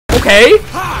Okay.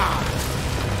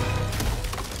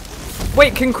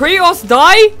 Wait, can Kratos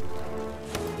die?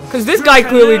 Because this guy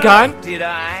clearly can. Did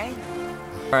I?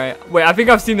 Alright, wait, I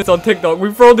think I've seen this on TikTok.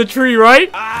 We throw the tree,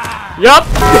 right? Yup.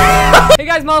 Hey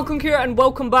guys, Malcolm here, and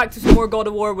welcome back to some more God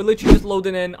of War. We're literally just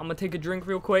loading in. I'm gonna take a drink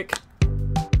real quick.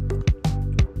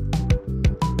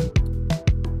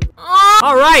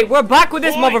 Alright, we're back with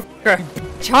this motherfucker.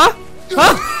 Huh?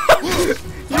 Huh?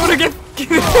 You wanna get...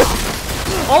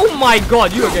 Oh my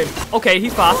god, you again. Okay,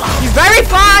 he's fast. He's very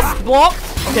fast! Blocked.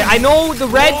 Okay, I know the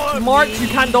red marks you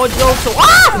can't dodge though, so...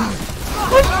 Ah!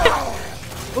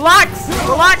 Relax!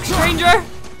 Relax, stranger!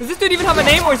 Does this dude even have a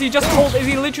name, or is he just cold? Is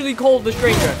he literally cold, the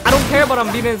stranger? I don't care, but I'm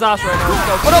beating his ass right now. Let's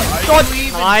go. Put up!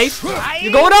 Dodge! Nice!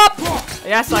 You're going up!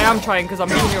 Yes, I am trying, because I'm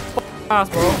beating your ass,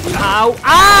 bro. Ow!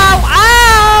 Ow!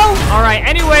 Ow! Alright,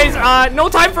 anyways, no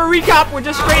time for a recap. We're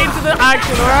just straight into the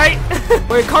action, alright?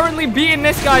 We're currently beating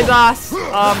this guy's ass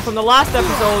from the last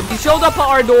episode. He showed up at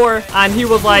our door, and he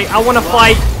was like, I want to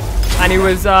fight. And he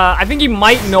was, I think he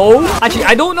might know. Actually,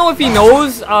 I don't know if he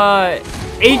knows,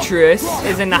 Atreus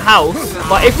is in the house,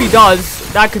 but if he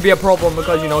does, that could be a problem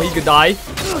because, you know, he could die.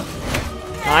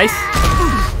 Nice.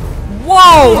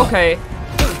 Whoa! Okay.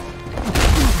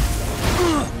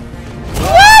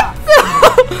 What?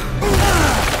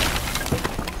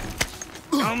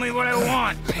 Tell me what I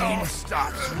want. Pain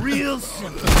stops real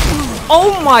simple.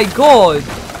 Oh my god.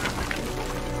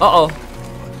 Uh-oh.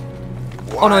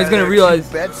 Oh no, he's gonna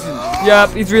realize.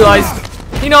 Yep, he's realized.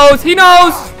 He knows, he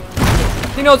knows!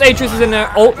 He knows Atreus is in there.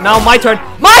 Oh, now my turn.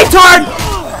 My turn!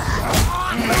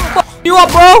 F you up,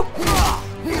 bro!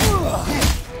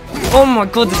 Oh my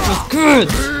god, this feels good!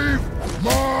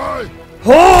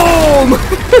 Home!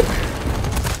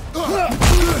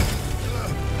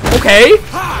 Okay.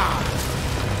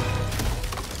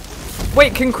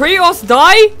 Wait, can Kratos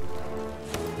die?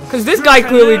 Because this guy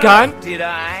clearly can. Did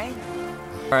I?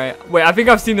 Alright, wait, I think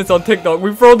I've seen this on TikTok.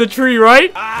 We throw the tree,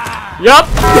 right? Yup!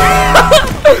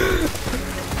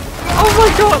 Oh my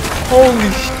god!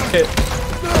 Holy shit.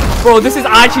 Bro, this is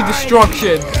actually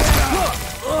destruction.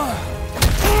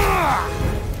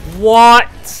 What?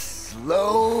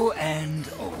 Slow and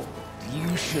old.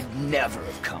 You should never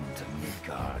have come to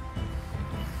Midgard.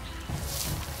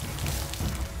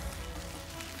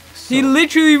 He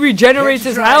literally regenerates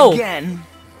his health. Again.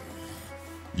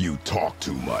 You talk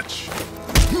too much.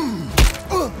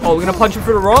 Oh, we're gonna punch him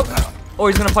through the rock? Oh,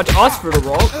 he's gonna punch us through the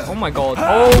rock? Oh my god.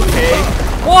 Okay.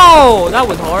 Whoa! That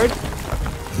was hard.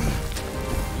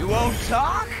 You won't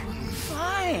talk?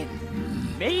 Fine.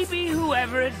 Maybe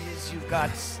whoever it is you've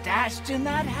got stashed in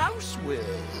that house will.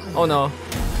 Oh no.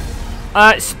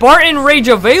 Spartan Rage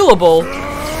available?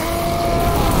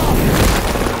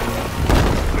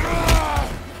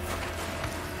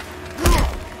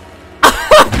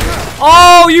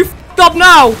 Oh, you f***ed up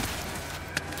now!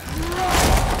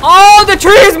 Oh, the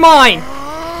tree is mine!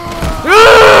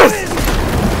 Yes!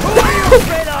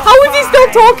 How is he still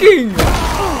talking?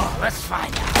 Let's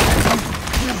find out.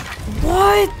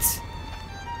 What?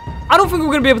 I don't think we're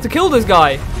gonna be able to kill this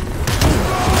guy.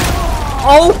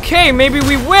 Okay, maybe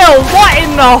we will. What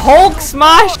in the Hulk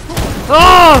smash?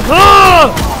 Oh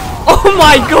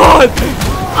my god!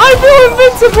 I feel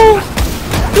invincible!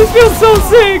 This feels so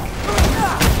sick!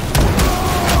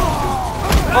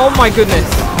 Oh my goodness.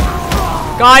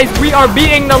 Guys, we are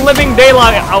beating the living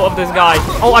daylight out of this guy.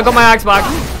 Oh, I got my axe back.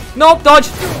 Nope, dodge.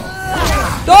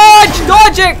 Dodge!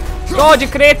 Dodge it! Dodge it,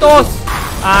 Kratos!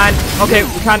 And, okay,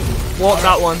 we can't walk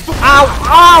that one. Ow!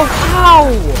 Ow!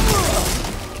 Ow!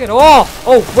 Get off!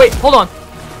 Oh, wait, hold on.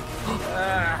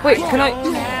 Wait, can I...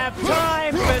 Don't have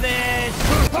time for this.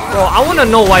 Bro, I want to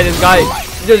know why this guy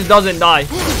just doesn't die.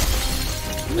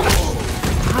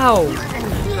 Ow.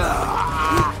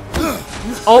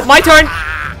 Oh, my turn!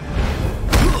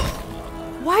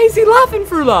 Why is he laughing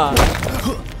through that?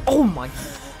 Oh my...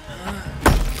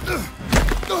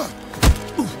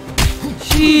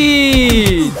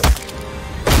 Jeez!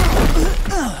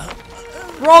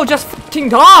 Bro, just fucking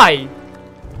die!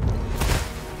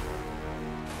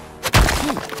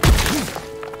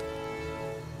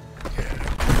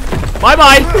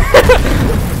 Bye-bye!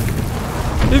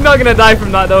 He's not gonna die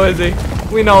from that though, is he?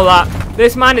 We know that.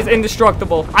 This man is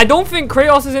indestructible. I don't think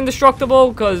Kratos is indestructible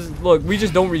because, look, we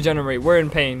just don't regenerate. We're in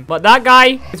pain. But that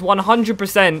guy is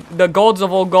 100% the gods of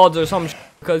all gods or some shit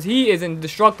because he is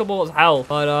indestructible as hell.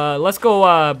 But let's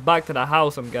go back to the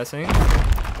house, I'm guessing.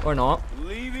 Or not.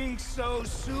 Leaving so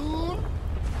soon?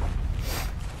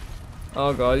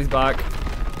 Oh god, he's back.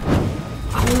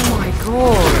 Oh my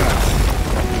god.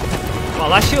 Wow,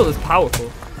 that shield is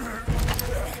powerful.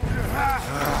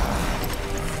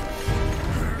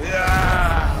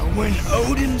 When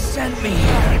Odin sent me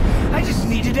here, I just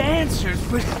needed answers,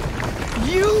 but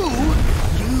you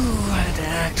had to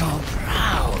act all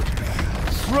proud.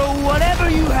 Throw whatever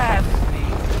you have at me.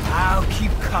 I'll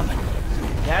keep coming.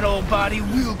 That old body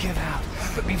will give out.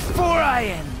 But before I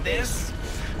end this,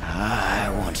 I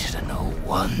want you to know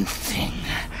one thing.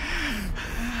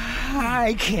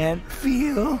 I can't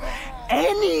feel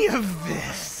any of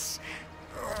this.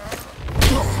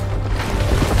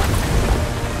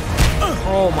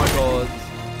 Oh my god.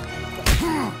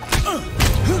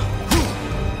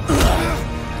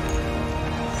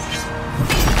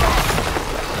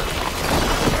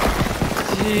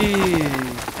 Jeez.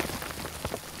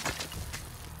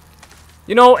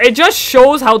 You know, it just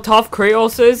shows how tough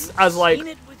Kratos is as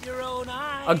like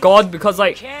a god, because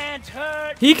like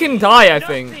he can die, I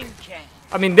think.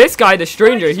 I mean, this guy, the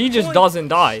stranger, he just doesn't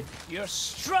die. Your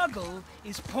struggle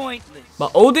is pointless.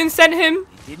 But Odin sent him?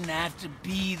 It didn't have to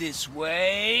be this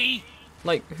way.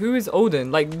 Like, who is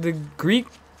Odin? Like the Greek?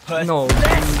 No,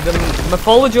 the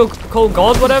mythological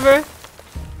god, whatever?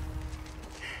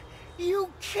 You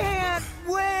can't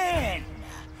win.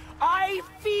 I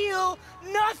feel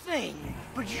nothing.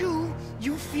 But you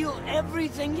feel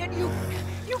everything, yet you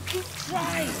keep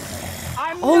trying.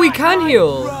 Oh, we can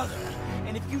heal. Brother.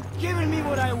 And if you'd given me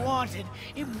what I wanted,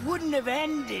 it wouldn't have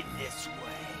ended this way.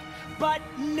 But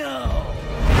no.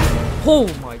 Oh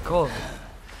my god.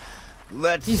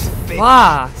 He's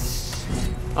fast.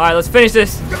 Alright, let's finish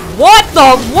this. What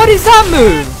the? What is that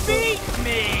move? Beat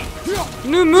me.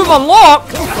 New move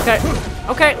unlocked. Okay.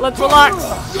 Okay, let's relax.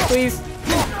 Please.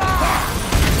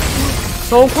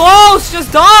 So close!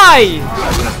 Just die!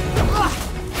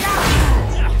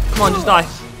 Come on, just die.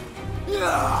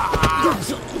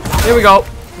 Here we go.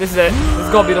 This is it. This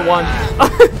is gonna be the one.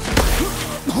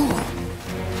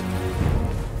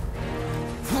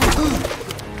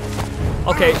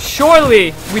 Okay,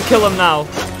 surely we kill him now.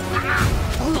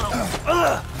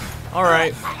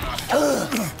 Alright.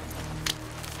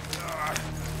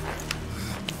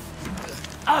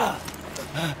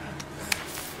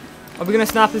 Are we gonna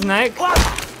snap his neck?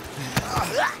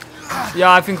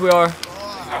 Yeah, I think we are.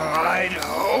 I'd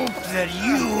hope that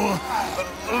you,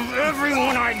 of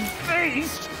everyone I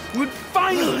faced, would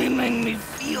finally make me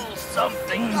feel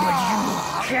something, but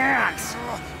you can't.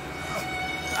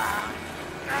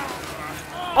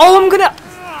 Oh, I'm gonna...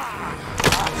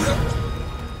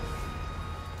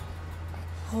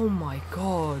 Oh my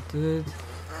god, dude.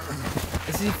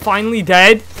 Is he finally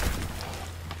dead?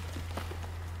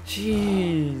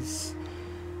 Jeez.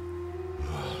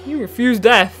 He refused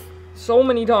death so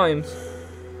many times.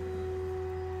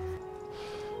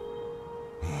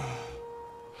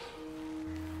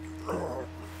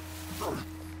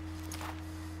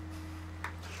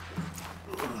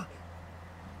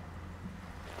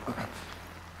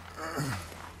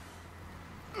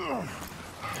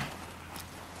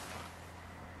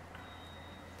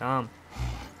 Damn.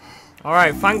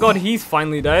 Alright, thank God he's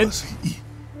finally dead.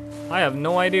 I have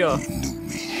no idea. He knew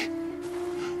me.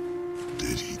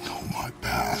 Did he know my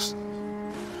past?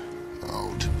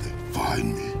 How did they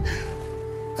find me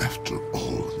after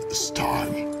all this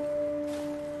time?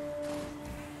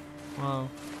 Wow.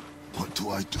 What do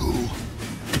I do?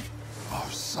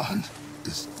 Our son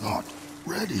is not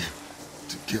ready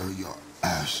to carry your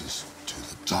ashes to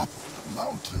the top of the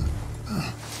mountain.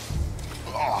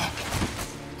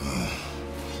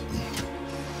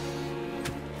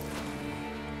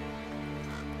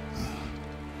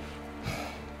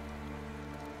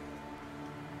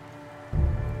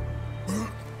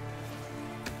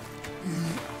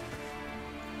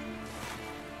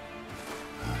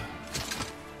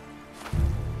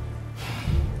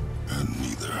 And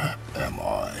neither am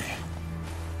I.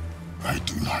 I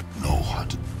do not know how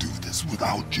to do this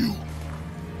without you.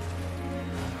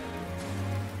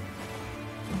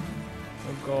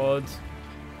 Oh God.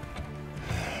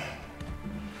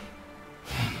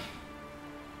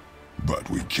 But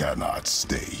we cannot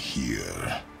stay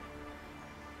here.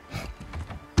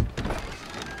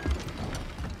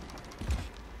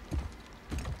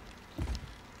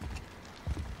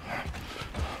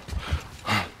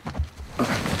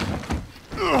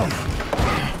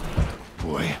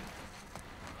 Boy.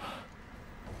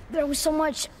 There was so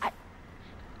much.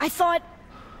 I thought...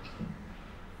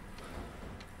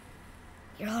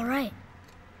 You're all right.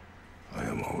 I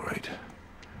am all right.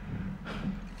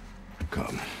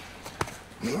 Come.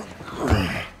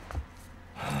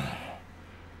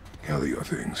 Gather your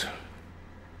things.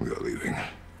 We are leaving.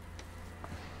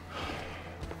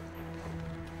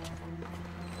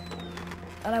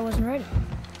 Thought I wasn't ready.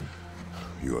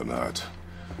 You are not.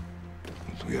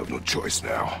 We have no choice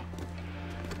now.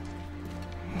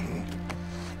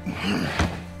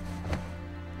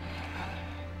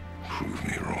 Prove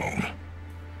me wrong.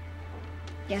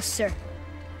 Yes, sir.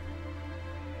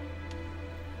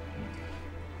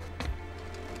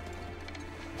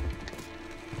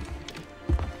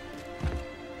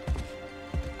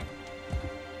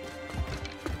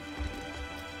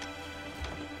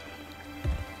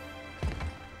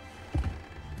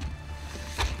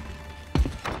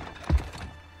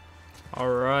 All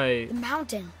right. The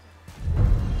mountain.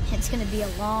 It's gonna be a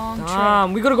long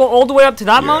trip. We gotta go all the way up to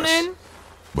that Yes, mountain?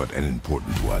 but an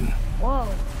important one. Whoa.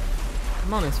 That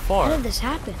mountain's How far. did this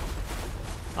happen?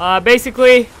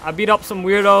 Basically, I beat up some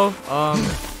weirdo.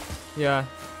 Yeah.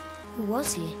 Who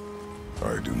was he?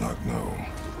 I do not know.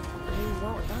 He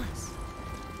went with us.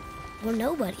 We're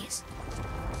nobodies.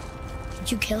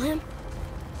 Did you kill him?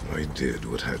 I did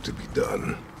what had to be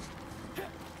done.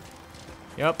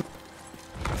 Yep.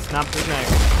 Snapped his neck.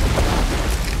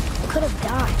 Could have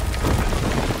died.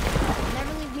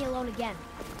 Never leave me alone again.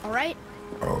 All right?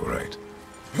 All right.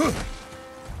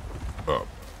 Up.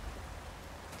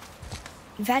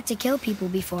 You've had to kill people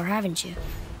before, haven't you?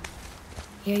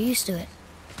 You're used to it.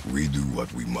 We do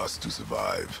what we must to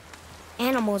survive.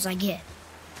 Animals, I get.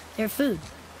 They're food.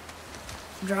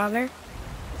 Draugr,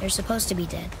 they're supposed to be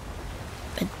dead.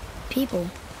 But people,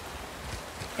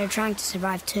 they're trying to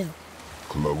survive too.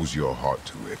 Close your heart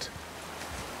to it.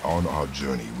 On our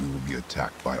journey, we will be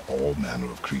attacked by all manner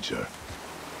of creature.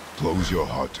 Close your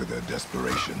heart to their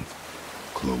desperation.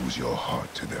 Close your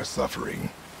heart to their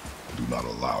suffering. Do not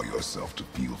allow yourself to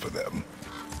feel for them.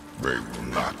 They will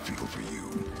not feel for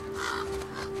you.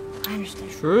 I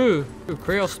understand. True.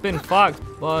 Kratos spin fucked.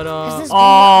 But, Has this been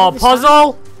oh, the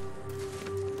puzzle!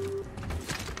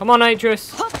 Come on,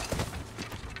 Nitrous.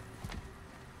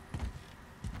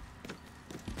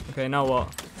 Okay, now what?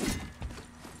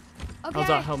 Okay. How's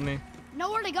that help me?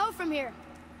 Nowhere to go from here,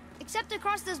 except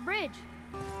across this bridge.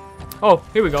 Oh,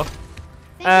 here we go.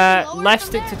 Think we can lower it Left from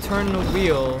stick to there? turn the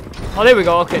wheel. Oh, there we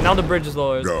go. Okay, now the bridge is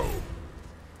lowered. Go.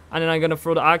 And then I'm gonna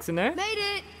throw the axe in there. Made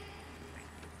it.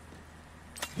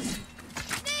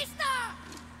 Nista!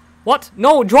 What?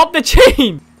 No, drop the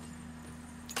chain!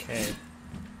 Okay.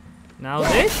 Now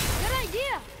this? Good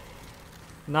idea.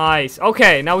 Nice.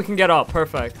 Okay, now we can get up.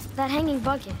 Perfect. That hanging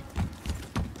bucket.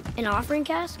 An offering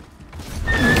cask?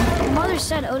 Mother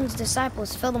said Odin's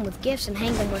disciples fill them with gifts and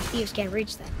hang them where thieves can't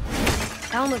reach them.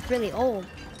 That one looked really old.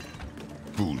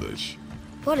 Foolish.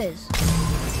 What is?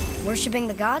 Worshipping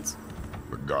the gods?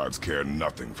 The gods care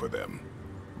nothing for them.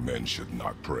 Men should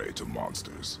not pray to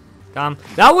monsters. Damn.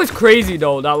 That was crazy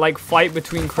though, that like fight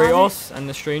between Kratos and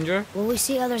the stranger. Will we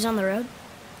see others on the road?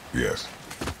 Yes.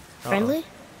 Friendly?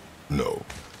 No.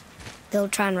 They'll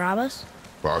try and rob us?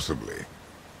 Possibly.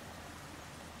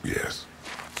 Yes.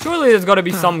 Surely there's gotta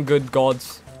be some good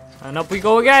gods. And up we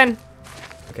go again.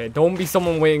 Okay, don't be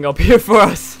someone waiting up here for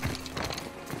us.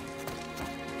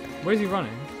 Where's he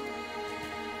running?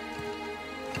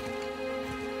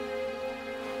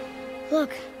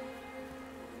 Look.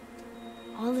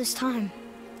 All this time,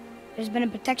 there's been a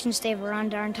protection stave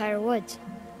around our entire woods.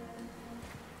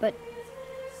 But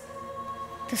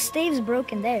the stave's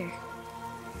broken there.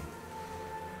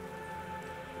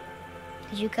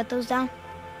 Did you cut those down?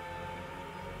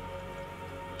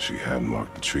 She had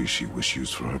marked the tree she wished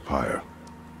used for her pyre.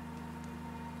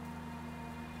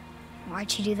 Why'd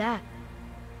she do that?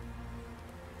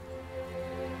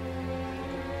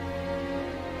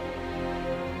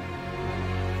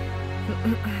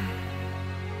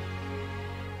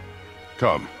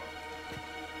 Come.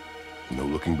 No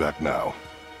looking back now.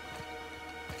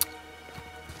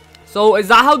 So is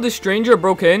that how the stranger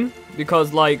broke in?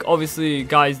 Because like obviously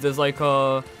guys there's like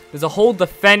there's a whole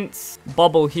defense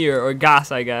bubble here, or gas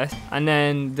I guess, and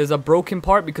then there's a broken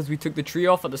part because we took the tree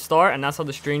off at the start, and that's how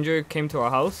the stranger came to our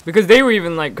house. Because they were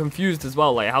even like confused as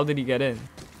well, like how did he get in?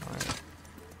 Alright.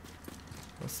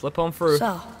 Let's slip on through.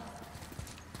 So,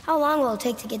 how long will it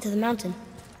take to get to the mountain?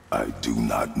 I do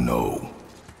not know.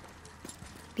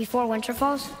 Before winter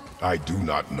falls? I do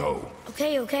not know.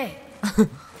 Okay, okay.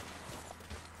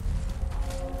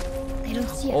 They don't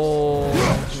see us. Oh,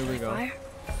 here we go. Fire?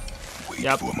 Wait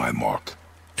Yep. for my mark.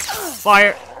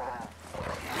 Fire!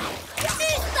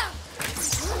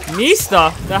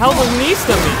 Nista? The hell does Nista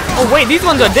mean? Oh wait, these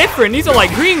ones are different. These are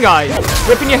like green guys.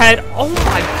 Ripping your head. Oh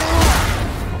my god.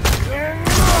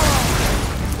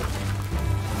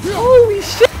 Holy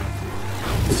shit.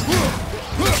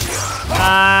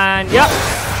 And yep.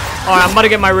 Alright, I'm about to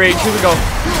get my rage. Here we go.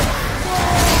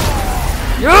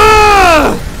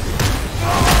 Yeah!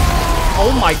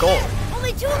 Oh my god.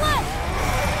 Only 2 left.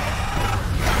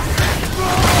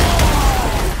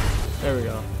 There we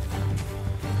go.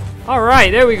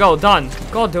 Alright, there we go. Done.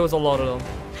 God, there was a lot of them.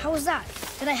 How was that?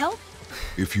 Did I help?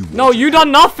 If you No, want you to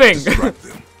done nothing. distract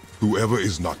them, whoever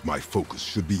is not my focus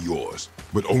should be yours,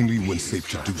 but only when safe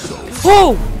to do so.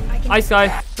 Whoa! Ice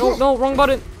guy. No, no, wrong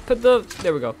button. Put the...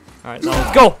 There we go. Alright, now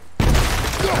let's go.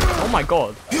 Oh my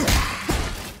god.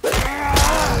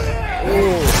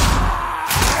 Ooh.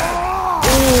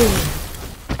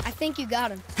 I think you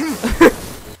got him.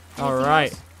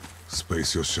 Alright.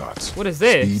 Space your shots. What is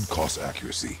this? Speed costs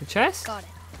accuracy. The chest? Got it.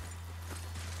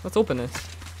 Let's open this.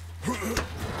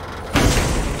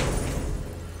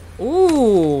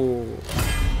 Ooh.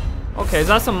 Okay, is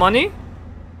that some money?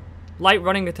 Light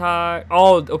running attack.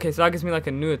 Oh, okay, so that gives me like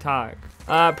a new attack.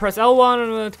 Press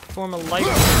L1 to perform a light.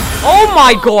 Oh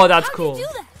my god, that's cool.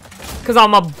 Cause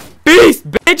I'm a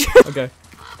beast, bitch. Okay.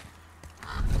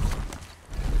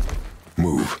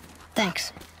 Move.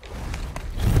 Thanks.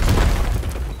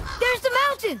 There's the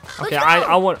mountain. Okay,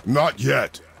 I want. Not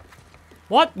yet.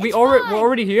 What? We're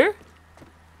already here?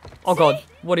 Oh god,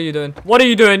 what are you doing? What are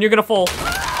you doing? You're gonna fall.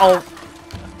 Oh.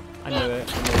 I knew it.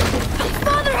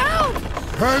 Father, help!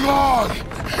 Hang on.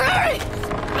 Hurry!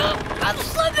 I'm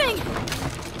slipping.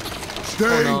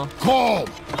 Stay no. calm.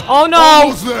 Oh no!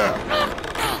 Almost there.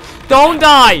 Don't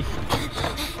die!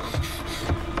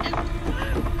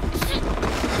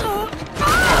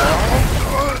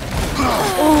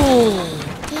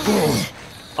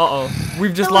 Uh-oh.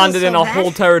 We've just That landed in wasn't a so whole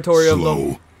bad. territory of them.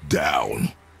 Slow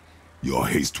down. Your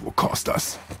haste will cost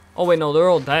us. Oh wait, no, they're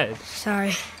all dead.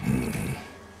 Sorry.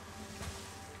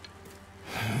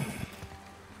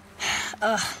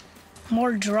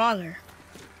 More Draugr.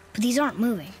 But these aren't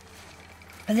moving.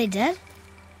 Are they dead?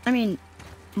 I mean,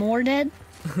 more dead?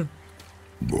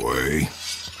 Boy.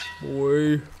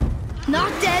 Boy.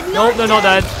 Not dead. Nope, they're not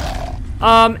dead.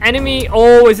 Enemy.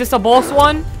 Oh, is this a boss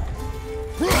one?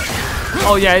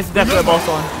 Oh yeah, it's definitely a boss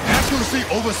one. Accuracy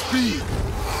over speed.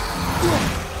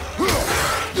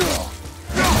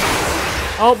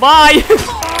 Oh, bye!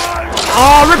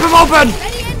 Oh, rip him open!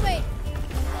 Ready and wait.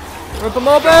 Rip him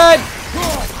open!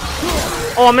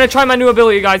 Oh, I'm gonna try my new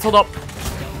ability, guys. Hold up.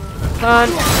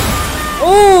 And...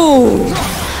 Ooh!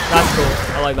 That's cool.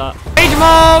 I like that. Rage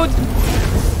mode!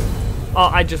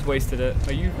 Oh, I just wasted it.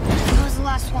 Are you... That was the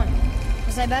last one.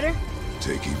 Was I better?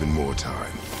 Take even more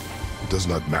time. It does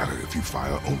not matter if you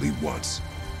fire only once.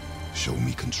 Show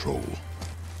me control.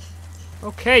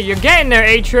 Okay, you're getting there,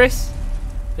 Atris.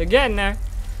 You're getting there.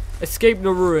 Escape the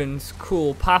ruins.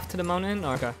 Cool. Path to the mountain?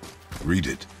 Okay. Read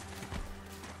it.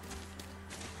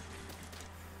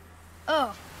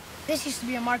 Oh, this used to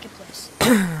be a marketplace.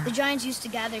 The giants used to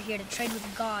gather here to trade with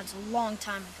the gods a long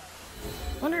time ago.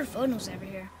 Wonder if Odin was ever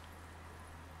here.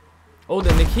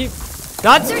 Odin, they keep...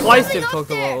 That's There's twice something they've up talked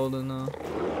there. about Odin now.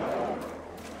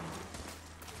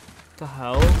 What the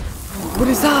hell? What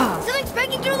is that? Something's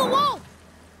breaking through the wall.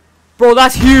 Bro,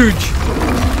 that's huge.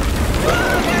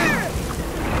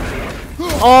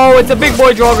 Oh, it's a big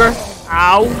boy Draugr.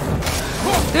 Ow.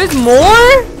 There's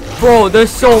more? Bro, there's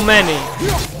so many.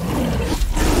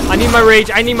 I need my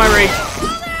rage. I need my rage.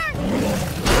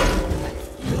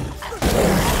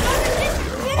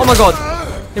 Oh my god.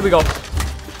 Here we go.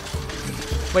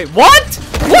 Wait, what?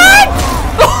 What?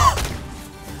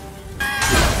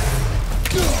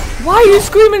 Why are you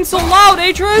screaming so loud,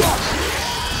 Atris?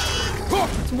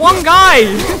 It's one guy.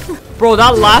 Bro,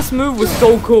 that last move was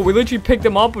so cool. We literally picked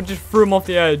him up and just threw him off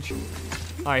the edge.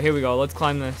 Alright, here we go. Let's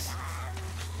climb this.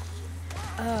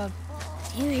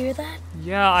 Do you hear that?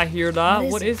 Yeah, I hear that.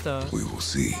 What What is that? We will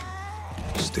see.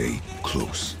 Stay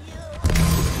close.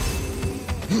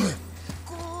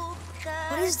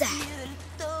 What is that?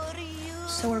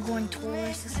 So we're going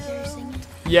towards the scary singing?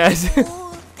 Yes.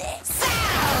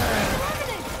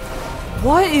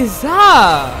 What is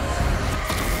that?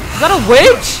 Is that a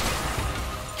witch?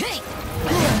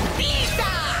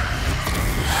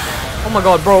 Oh my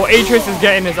god, bro. Atris is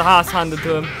getting his ass handed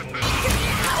to him.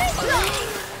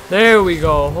 There we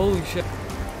go. Holy shit.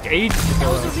 That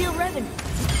was a real revenant.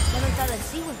 Never thought I'd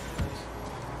see one.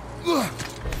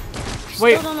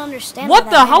 Wait. Still don't understand What why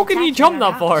the? that How man can he attacked jump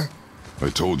our that far? house. I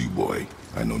told you, boy.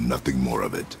 I know nothing more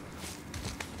of it.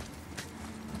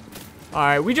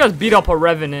 Alright, we just beat up a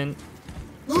revenant.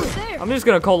 Who's there? I'm just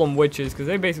gonna call them witches because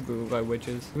they basically look like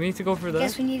witches. We need to go for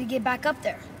Guess that. we need to get back up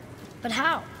there. But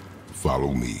how?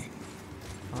 Follow me.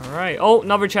 Alright. Oh,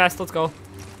 another chest. Let's go.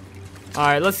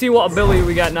 Alright, let's see what ability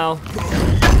we got now.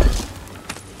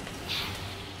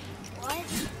 What?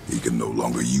 He can no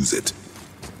longer use it.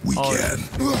 We Oh, can.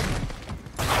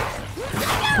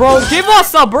 Bro, give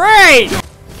us a break!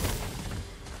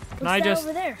 Can I What's that just...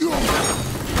 over there?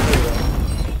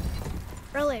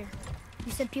 Earlier,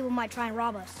 you said people might try and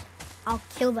rob us. I'll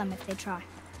kill them if they try.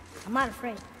 I'm not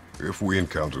afraid. If we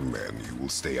encounter men, you will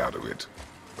stay out of it.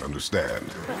 Understand?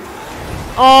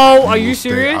 Oh, are you Stay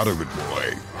serious? out of it,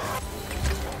 boy.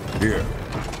 Here.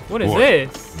 What is Boy.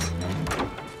 this?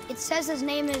 It says his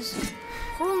name is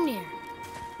Hrungnir.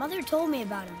 Mother told me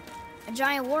about him. A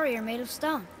giant warrior made of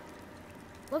stone.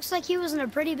 Looks like he was in a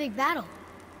pretty big battle.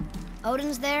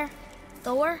 Odin's there,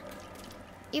 Thor,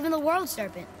 even the World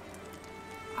Serpent.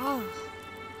 Oh,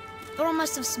 Thor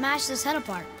must have smashed his head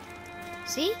apart.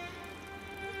 See?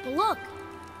 But look,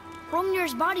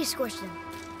 Hrungnir's body squished him.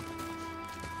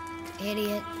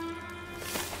 Idiot.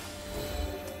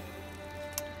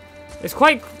 It's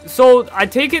quite... So, I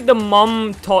take it the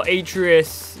mom taught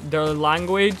Atreus their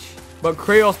language, but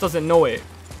Kratos doesn't know it.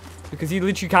 Because he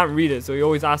literally can't read it, so he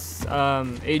always asks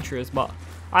Atreus, but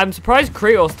I'm surprised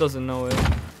Kratos doesn't know it.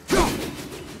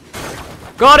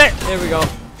 Got it! There we go.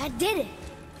 That did it.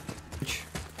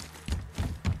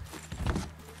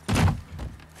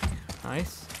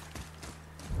 Nice.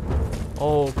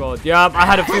 Oh god. Yeah, I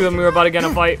had a feeling we were about to get in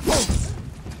a fight.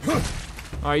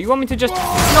 Alright, you want me to just... You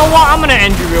know what? I'm gonna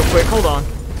end you real quick. Hold on.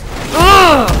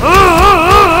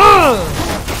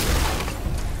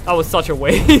 That was such a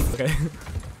waste. Okay.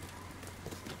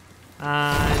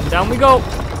 And down we go.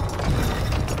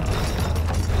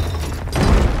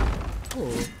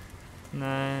 Ooh. And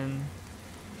then...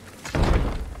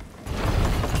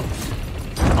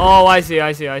 Oh, I see.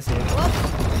 I see.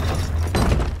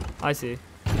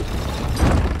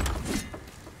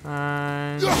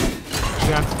 And... we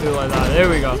have to do it like that. There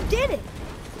we go. You did it.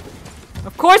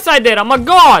 Of course I did. I'm a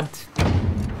god.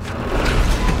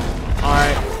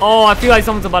 Alright. Oh, I feel like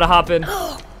something's about to happen.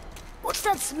 What's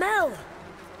that smell?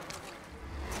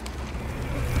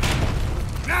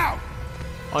 Now!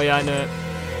 Oh yeah, I knew it.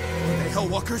 Are they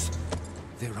Hellwalkers?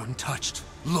 They're untouched.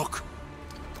 Look.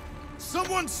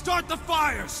 Someone start the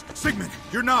fires! Sigmund,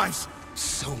 your knives!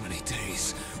 So many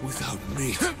days without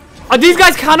meat. Are these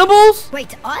guys cannibals?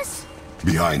 Wait, us?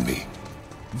 Behind me.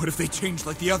 What if they change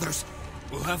like the others?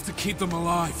 We'll have to keep them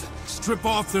alive. Strip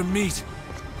off their meat. A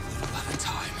little at a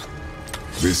time.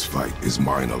 This fight is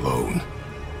mine alone.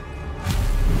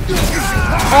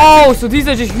 Oh, so these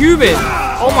are just humans.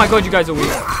 Oh my god, you guys are weak.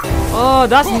 Oh,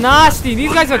 that's nasty.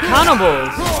 These guys are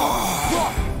cannibals.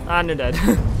 And they're dead.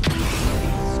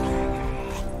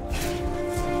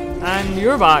 And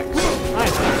you're back.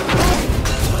 Nice.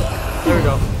 There we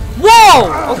go.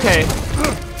 Whoa! Okay.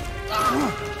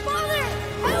 Father,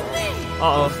 help me!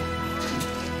 Uh-oh.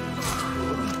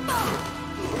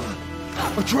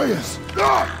 Atreus!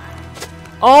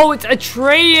 Oh, it's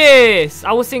Atreus!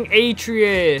 I was saying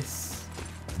Atreus.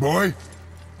 Boy?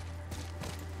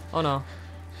 Oh no.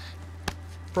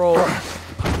 Bro.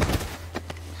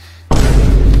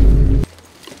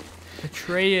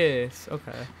 Atreus.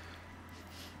 Okay.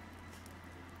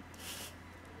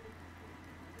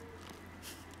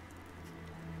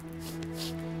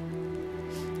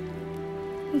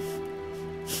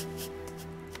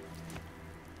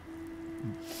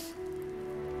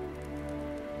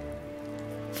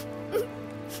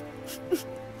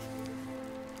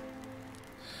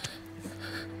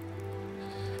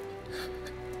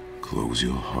 Close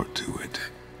your heart to it.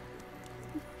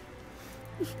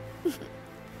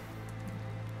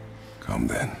 Come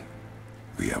then.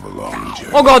 We have a long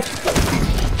journey. Oh god!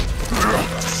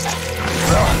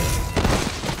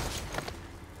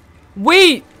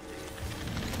 Wait!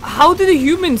 How did the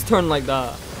humans turn like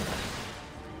that?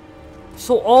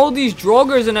 So all these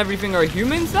Draugrs and everything are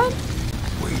humans then?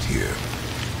 Wait here.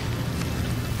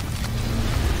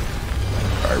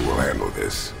 I will handle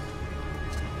this.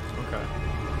 Okay.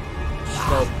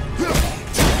 Go.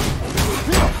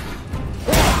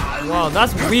 Wow,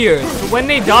 that's weird. So when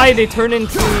they die, they turn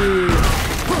into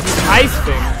these ice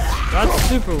things. That's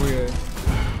super weird.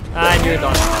 And you're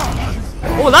done.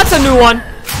 Oh, that's a new one!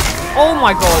 Oh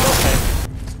my god, okay.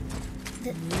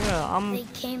 Yeah, They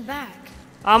came back.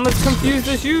 I'm as confused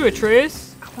as you,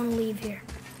 Atreus. I want to leave here.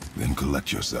 Then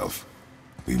collect yourself.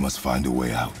 We must find a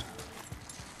way out.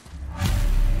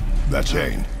 That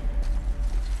chain.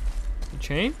 The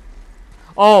chain?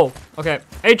 Oh, okay.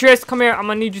 Atreus, come here. I'm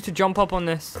gonna need you to jump up on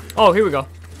this. Oh, here we go.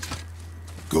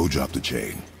 Go drop the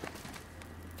chain.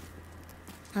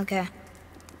 Okay.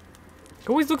 You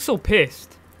always look so pissed.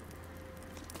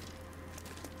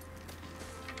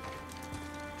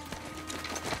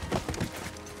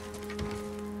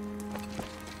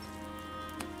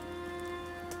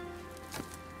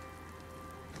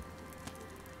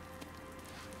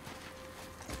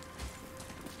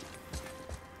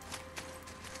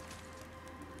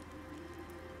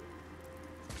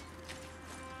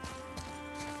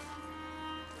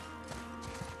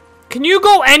 Can you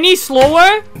go any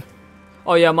slower?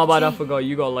 Oh yeah, my bad, I forgot.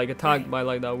 You got like attacked by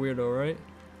like that weirdo, right?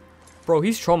 Bro,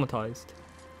 he's traumatized.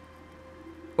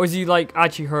 Or is he like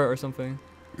actually hurt or something?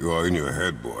 You are in your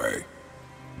head, boy.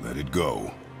 Let it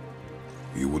go.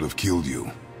 He would have killed you.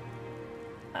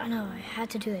 I know, I had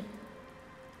to do it.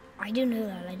 I do know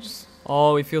that, I just...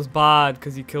 Oh, he feels bad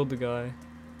because he killed the guy.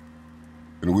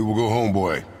 And we will go home,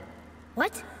 boy.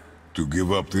 What? To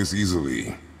give up this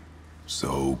easily.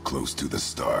 So close to the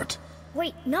start.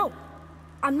 Wait, no.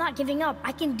 I'm not giving up.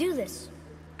 I can do this.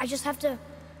 I just have to,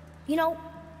 you know,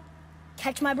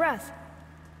 catch my breath.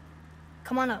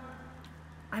 Come on up.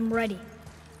 I'm ready.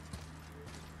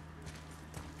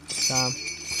 Damn.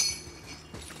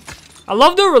 I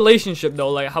love the relationship though,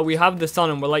 like how we have the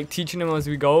son and we're like teaching him as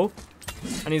we go.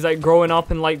 And he's like growing up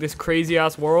in like this crazy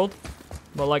ass world.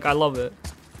 But like I love it.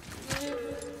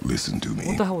 Listen to me.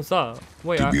 What the hell was that?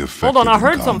 Wait, To be hold on, I effective in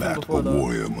heard something combat, before a though.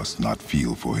 warrior must not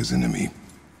feel for his enemy.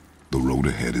 The road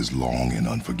ahead is long and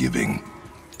unforgiving.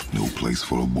 No place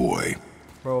for a boy.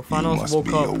 Bro, You Thanos must woke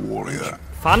be up. a warrior.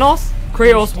 Thanos?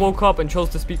 Kratos woke up and chose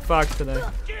to speak facts today.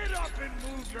 Get up and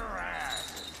move your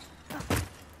ass.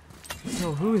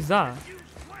 Yo, who is that? You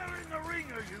swear in the ring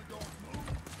or you don't move.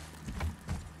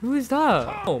 Who is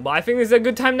that? Oh, but I think this is a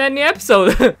good time to end the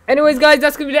episode. Anyways, guys,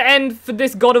 that's gonna be the end for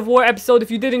this God of War episode. If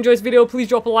you did enjoy this video, please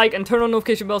drop a like and turn on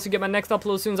notification bells to get my next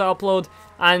upload as soon as I upload.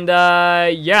 And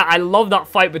yeah, I love that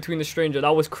fight between the stranger.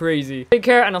 That was crazy. Take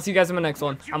care, and I'll see you guys in my next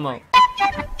one. I'm out.